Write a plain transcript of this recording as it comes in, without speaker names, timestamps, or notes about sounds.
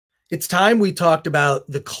It's time we talked about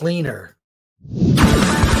The Cleaner.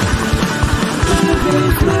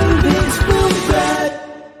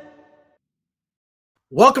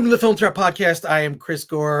 Welcome to the Film Trap Podcast. I am Chris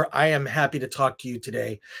Gore. I am happy to talk to you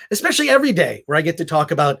today, especially every day where I get to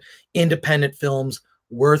talk about independent films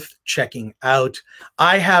worth checking out.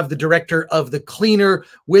 I have the director of The Cleaner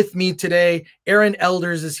with me today. Erin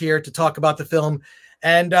Elders is here to talk about the film.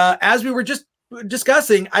 And as we were just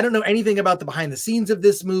discussing, I don't know anything about the behind the scenes of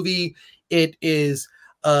this movie. It is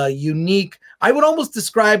unique. I would almost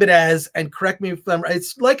describe it as, and correct me if I'm right,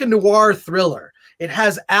 it's like a noir thriller. It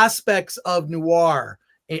has aspects of noir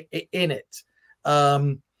in it.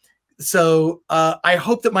 So I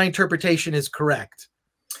hope that my interpretation is correct.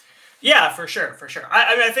 Yeah, for sure, for sure.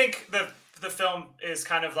 I mean, I think the film is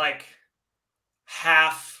kind of like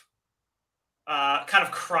half kind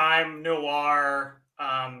of crime noir.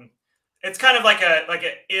 It's kind of like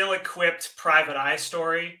an ill-equipped private eye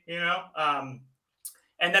story, you know, and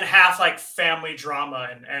then half like family drama,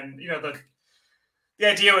 and you know the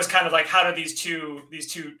idea was kind of like how do these two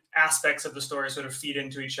aspects of the story sort of feed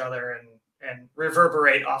into each other and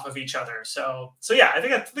reverberate off of each other. So yeah, I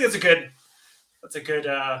think that's a good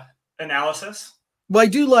analysis. Well, I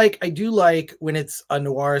do like when it's a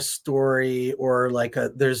noir story, or like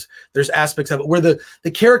there's aspects of it where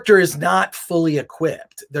the character is not fully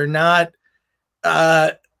equipped. They're not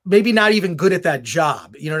maybe not even good at that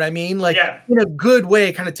job. You know what I mean? Like, yeah, in a good way,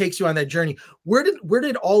 it kind of takes you on that journey. Where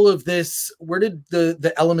did all of this, where did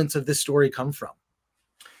the elements of this story come from?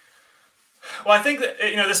 Well, I think that,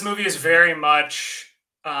 you know, this movie is very much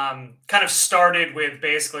kind of started with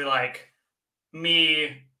basically like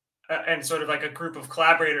me and sort of like a group of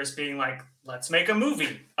collaborators being like, let's make a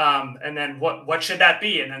movie. And then what should that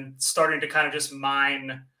be? And then starting to kind of just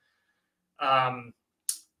mine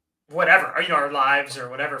whatever, you know, our lives or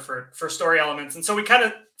whatever for story elements. And so we kind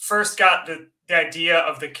of first got the idea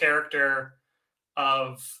of the character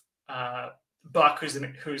of Buck, who's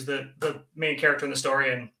the main character in the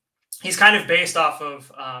story. And he's kind of based off of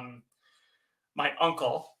my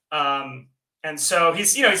uncle. And so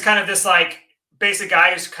he's kind of this like basic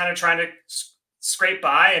guy who's kind of trying to scrape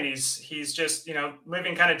by, and he's just, you know,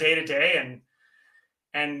 living kind of day to day.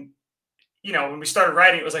 And you know, when we started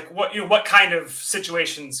writing, it was like, what kind of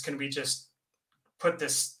situations can we just put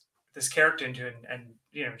this character into, and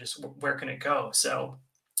you know, just where can it go? So,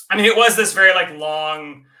 I mean, it was this very like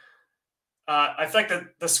long. I feel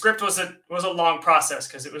like the script was a long process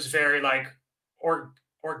because it was very like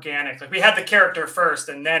organic. Like we had the character first,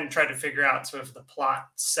 and then tried to figure out sort of the plot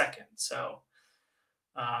second. So,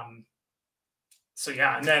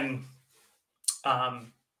 yeah, and then.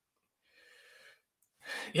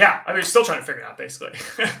 Yeah, I mean, we're still trying to figure it out, basically.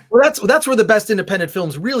 Well, that's where the best independent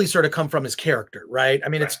films really sort of come from, is character, right? I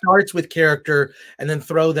mean, right. It starts with character, and then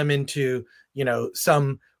throw them into, you know,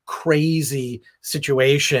 some crazy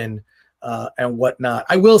situation and whatnot.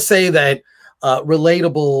 I will say that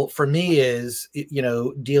relatable for me is, you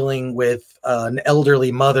know, dealing with an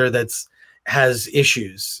elderly mother has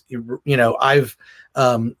issues. You know, I've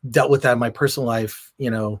dealt with that in my personal life,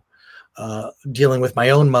 you know, dealing with my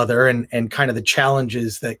own mother and kind of the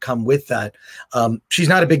challenges that come with that. She's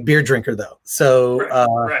not a big beer drinker though. So,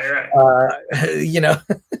 right. You know,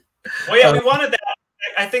 well, yeah, we wanted that.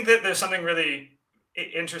 I think that there's something really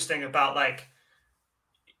interesting about, like,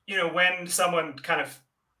 you know, when someone kind of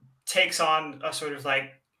takes on a sort of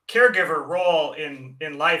like caregiver role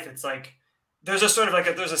in life, it's like, there's a sort of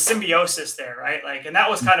like there's a symbiosis there, right? Like, and that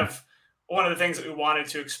was kind of one of the things that we wanted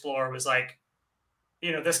to explore, was like,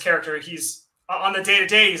 you know, this character, he's on the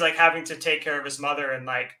day-to-day, he's like having to take care of his mother, and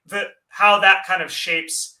like how that kind of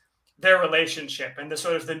shapes their relationship and the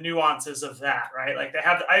sort of the nuances of that, right? Like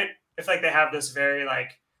I feel like they have this very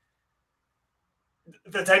like,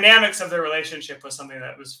 the dynamics of their relationship was something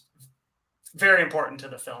that was very important to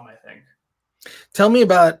the film, I think. Tell me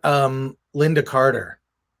about Lynda Carter.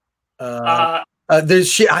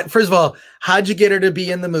 First of all, how'd you get her to be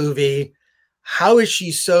in the movie? How is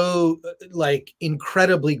she so like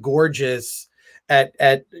incredibly gorgeous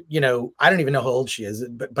at, you know, I don't even know how old she is,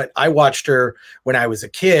 but I watched her when I was a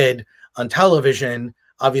kid on television,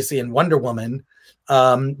 obviously in Wonder Woman.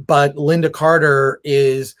 But Lynda Carter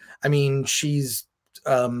is, I mean, she's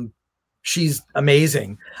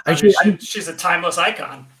amazing. She's a timeless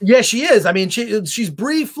icon. Yeah, she is. I mean, she's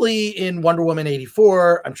briefly in Wonder Woman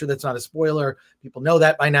 84. I'm sure that's not a spoiler. People know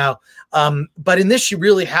that by now. But in this, she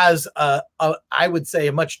really has, I would say,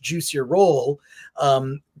 a much juicier role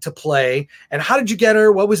to play. And how did you get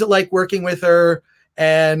her? What was it like working with her?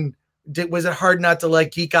 And was it hard not to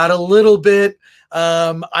like geek out a little bit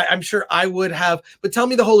I'm sure I would have. But tell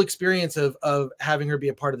me the whole experience of having her be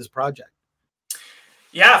a part of this project.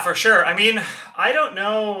 Yeah, for sure. I mean, I don't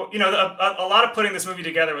know. You know, a lot of putting this movie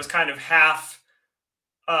together was kind of half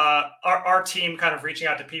our team kind of reaching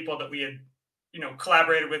out to people that we had, you know,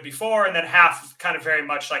 collaborated with before, and then half kind of very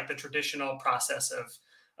much like the traditional process of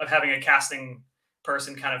having a casting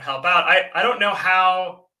person kind of help out. I don't know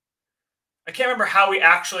how. I can't remember how we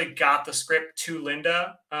actually got the script to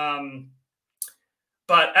Lynda.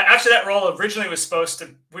 But actually, that role originally was supposed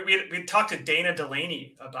to. We talked to Dana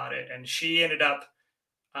Delaney about it, and she ended up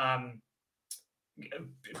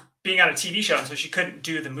being on a TV show, and so she couldn't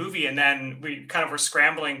do the movie. And then we kind of were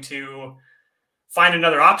scrambling to find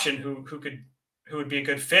another option who would be a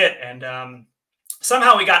good fit. And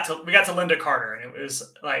somehow we got to Lynda Carter, and it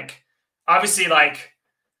was like obviously like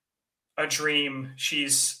a dream.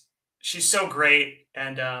 She's so great,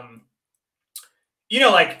 and you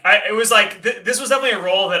know, like it was like this was definitely a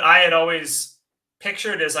role that I had always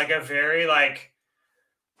pictured as like a very like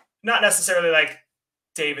not necessarily like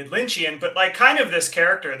David Lynchian, but like kind of this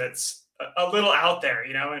character that's a little out there,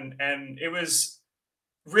 you know, and it was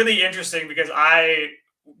really interesting because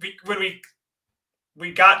when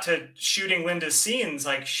we got to shooting Lynda's scenes,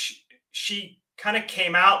 like she kind of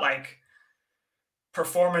came out like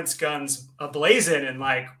performance guns ablazing and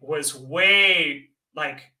like was way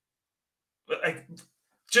like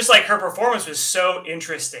just like her performance was so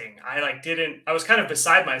interesting. I was kind of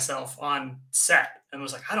beside myself on set and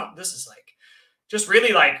was like, this is like just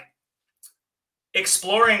really like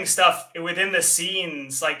exploring stuff within the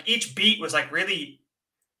scenes. Like each beat was like really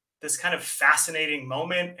this kind of fascinating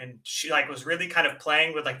moment. And she like was really kind of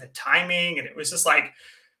playing with like the timing. And it was just like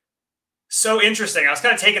so interesting. I was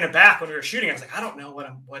kind of taken aback when we were shooting. I was like, I don't know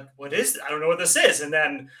what is this? I don't know what this is. And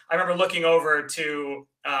then I remember looking over to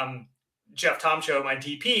Jeff Tomcho, my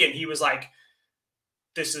DP, and he was like,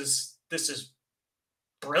 this is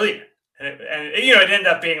brilliant. And you know, it ended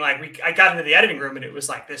up being like I got into the editing room and it was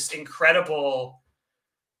like this incredible,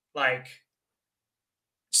 like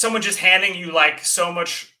someone just handing you like so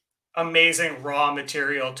much amazing raw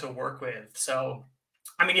material to work with. So,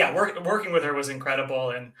 I mean, yeah, working with her was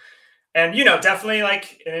incredible, and you know, definitely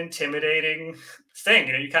like an intimidating thing.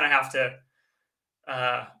 You know, you kind of have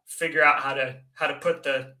to figure out how to put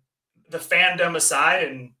the fandom aside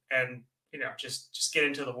and you know just get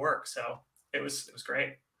into the work. So it was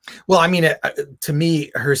great. Well, I mean, to me,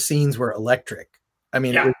 her scenes were electric. I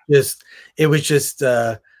mean, yeah. it was just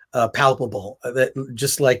palpable. That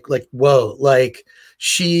just like whoa, like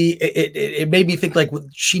it made me think like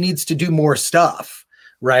she needs to do more stuff,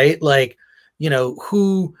 right? Like, you know,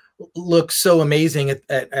 who looks so amazing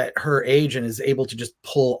at her age and is able to just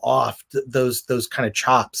pull off those kind of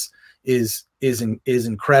chops is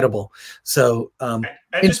incredible. So and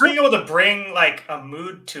just being able to bring like a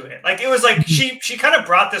mood to it, like it was like she kind of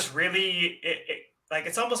brought this really like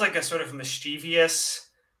it's almost like a sort of mischievous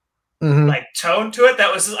like tone to it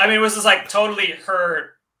that was, I mean, it was just like totally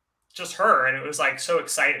just her, and it was like so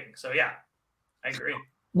exciting. So yeah, I agree.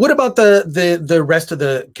 What about the rest of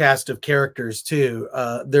the cast of characters too?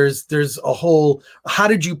 There's a whole. How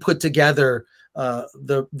did you put together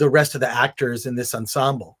the rest of the actors in this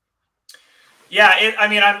ensemble? Yeah, I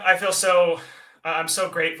mean, I feel so. I'm so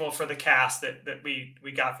grateful for the cast that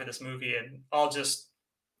we got for this movie, and all just.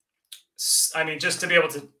 I mean, just to be able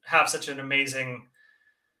to have such an amazing,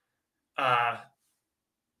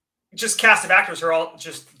 just cast of actors who are all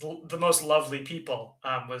just the most lovely people.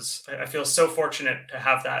 I feel so fortunate to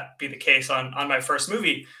have that be the case on my first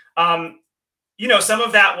movie. You know, some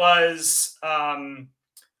of that was I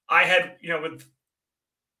had, you know,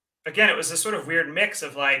 again, it was this sort of weird mix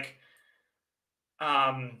of like.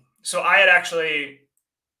 So I had actually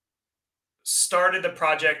started the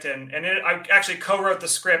project and I actually co-wrote the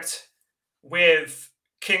script with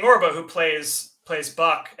King Orba, who plays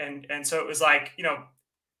Buck. And so it was like, you know,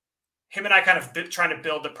 him and I kind of trying to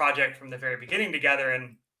build the project from the very beginning together.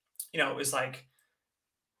 And, you know, it was like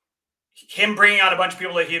him bringing on a bunch of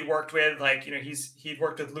people that he had worked with, like, you know, he'd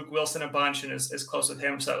worked with Luke Wilson a bunch and is close with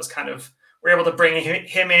him. So it was kind of, we're able to bring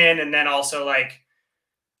him in. And then also like,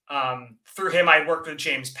 through him, I worked with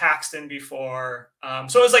James Paxton before.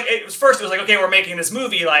 So it was like, it was like, okay, we're making this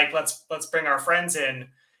movie. Like, let's bring our friends in.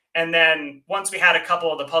 And then once we had a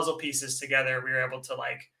couple of the puzzle pieces together, we were able to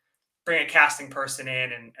like bring a casting person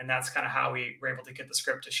in. And that's kind of how we were able to get the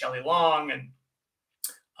script to Shelley Long and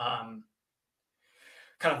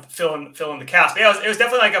kind of fill in the cast. But yeah, it was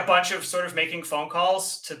definitely like a bunch of sort of making phone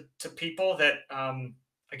calls to people that,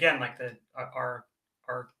 again, like our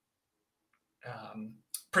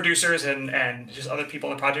producers and just other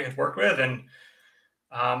people in the project had worked with. And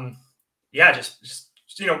yeah, just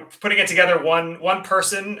you know, putting it together one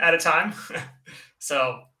person at a time.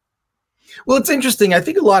 So, well, it's interesting. I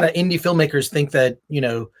think a lot of indie filmmakers think that, you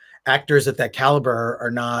know, actors at that caliber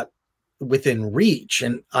are not within reach,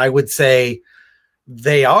 and I would say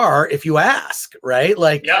they are if you ask, right?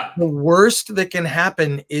 Like yeah, the worst that can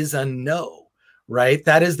happen is a no, right?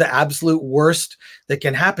 That is the absolute worst that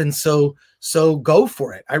can happen. So go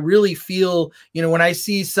for it. I really feel, you know, when I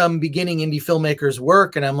see some beginning indie filmmakers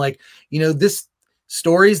work and I'm like, you know, this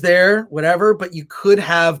story's there, whatever, but you could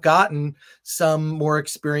have gotten some more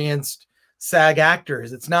experienced SAG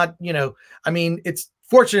actors. It's not, you know, I mean, it's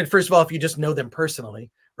fortunate, first of all, if you just know them personally,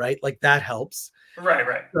 right? Like that helps.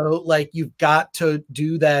 right. So like you've got to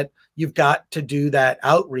do that. You've got to do that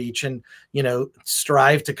outreach and, you know,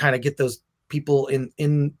 strive to kind of get those people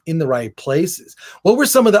in the right places. What were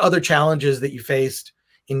some of the other challenges that you faced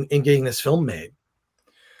in getting this film made?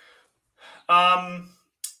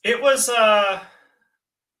 It was,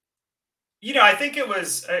 you know, I think it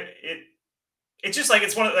was, it's just like,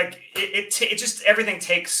 it's one of like, it just, everything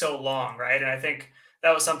takes so long. Right. And I think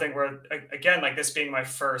that was something where, again, like this being my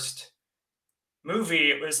first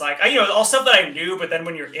movie, it was like, you know, all stuff that I knew, but then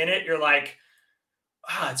when you're in it, you're like,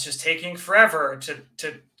 ah, it's just taking forever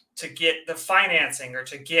to get the financing or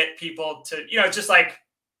to get people to, you know, it's just like,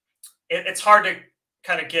 it's hard to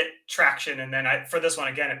kind of get traction. And then for this one,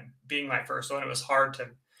 again, it being my first one, it was hard to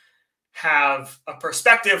have a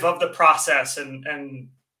perspective of the process and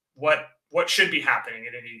what should be happening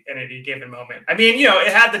at any given moment. I mean, you know, it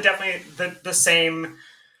had definitely the same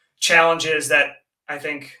challenges that I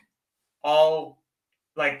think all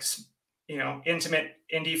like, you know, intimate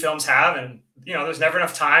indie films have. And, you know, there's never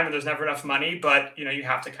enough time and there's never enough money, but, you know, you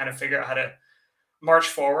have to kind of figure out how to march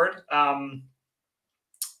forward.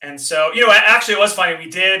 And so, you know, actually it was funny.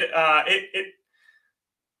 We did,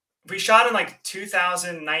 we shot in like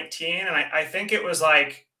 2019. And I think it was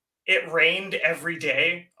like, it rained every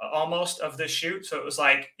day almost of the shoot. So it was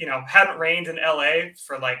like, you know, hadn't rained in LA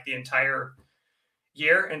for like the entire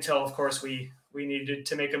year until of course we needed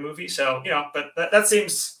to make a movie. So, you know, but that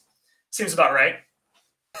seems about right.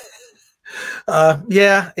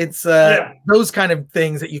 Yeah, it's Yeah. those kind of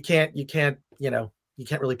things that you can't, you know, you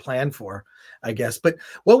can't really plan for, I guess. But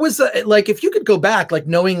what was like, if you could go back, like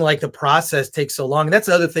knowing like the process takes so long, and that's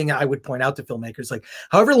the other thing I would point out to filmmakers, like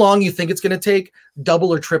however long you think it's going to take,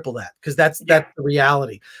 double or triple that, because that's the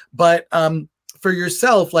reality. But for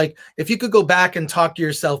yourself, like if you could go back and talk to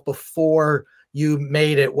yourself before you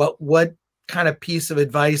made it, what kind of piece of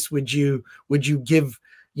advice would you give,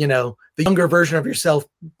 you know, the younger version of yourself,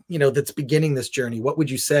 you know, that's beginning this journey? What would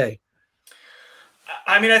you say?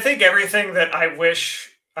 I mean, I think everything that I wish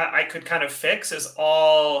I could kind of fix is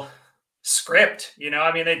all script, you know.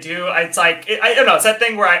 I mean, they do. It's like I don't know. It's that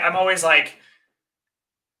thing where I'm always like,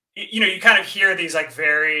 you know, you kind of hear these like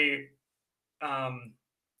very,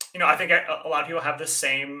 you know, I think a lot of people have the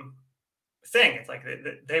same thing. It's like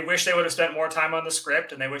they wish they would have spent more time on the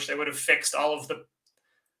script, and they wish they would have fixed all of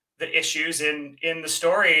the issues in the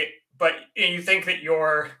story. But you think that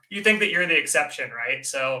you're the exception, right?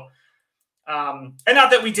 So, and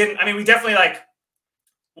not that we didn't. I mean, we definitely like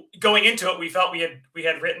going into it. We felt we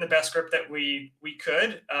had written the best script that we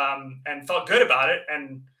could, and felt good about it.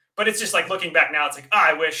 And but it's just like looking back now, it's like,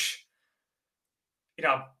 I wish, you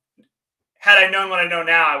know, had I known what I know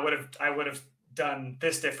now, I would have done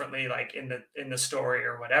this differently, like in the story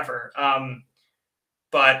or whatever.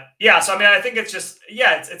 But yeah, so I mean, I think it's just,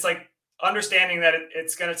 yeah, it's like understanding that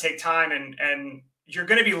it's going to take time, and you're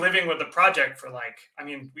going to be living with the project for like, I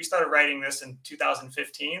mean, we started writing this in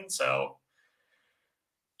 2015, so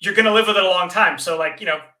you're going to live with it a long time. So like, you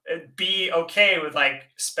know, be okay with like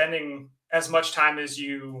spending as much time as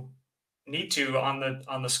you need to on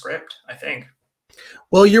the script, I think.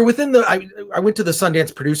 Well, you're within the, I went to the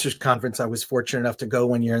Sundance Producers Conference. I was fortunate enough to go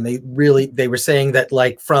one year, and they were saying that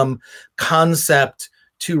like from concept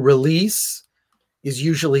to release is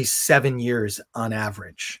usually 7 years on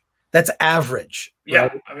average. That's average. Yeah.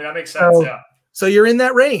 Right? I mean, that makes sense. Yeah. So you're in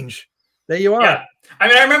that range. There you are. Yeah. I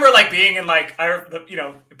mean, I remember like being in like, you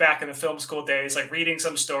know, back in the film school days, like reading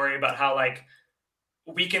some story about how like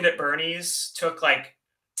Weekend at Bernie's took like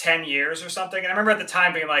 10 years or something. And I remember at the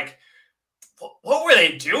time being like, what were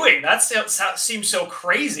they doing? That seems so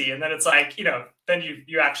crazy. And then it's like, you know, then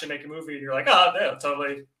you actually make a movie and you're like, oh, no,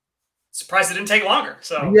 totally surprised it didn't take longer.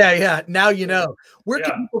 So yeah. Now you know. Where yeah.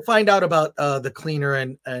 can people find out about The Cleaner,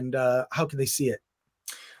 and how can they see it?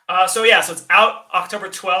 So it's out October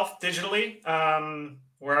 12th digitally,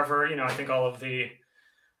 wherever, you know, I think all of the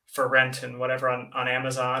for rent and whatever on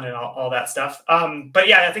Amazon and all that stuff. But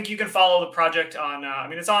yeah, I think you can follow the project on, I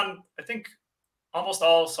mean, it's on, I think almost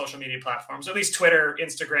all social media platforms, at least Twitter,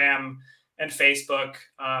 Instagram, and Facebook.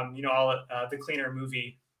 All the Cleaner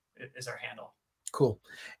Movie is our handle. Cool.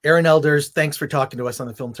 Erin Elders, thanks for talking to us on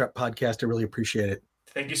the Film Threat Podcast. I really appreciate it.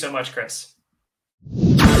 Thank you so much, Chris.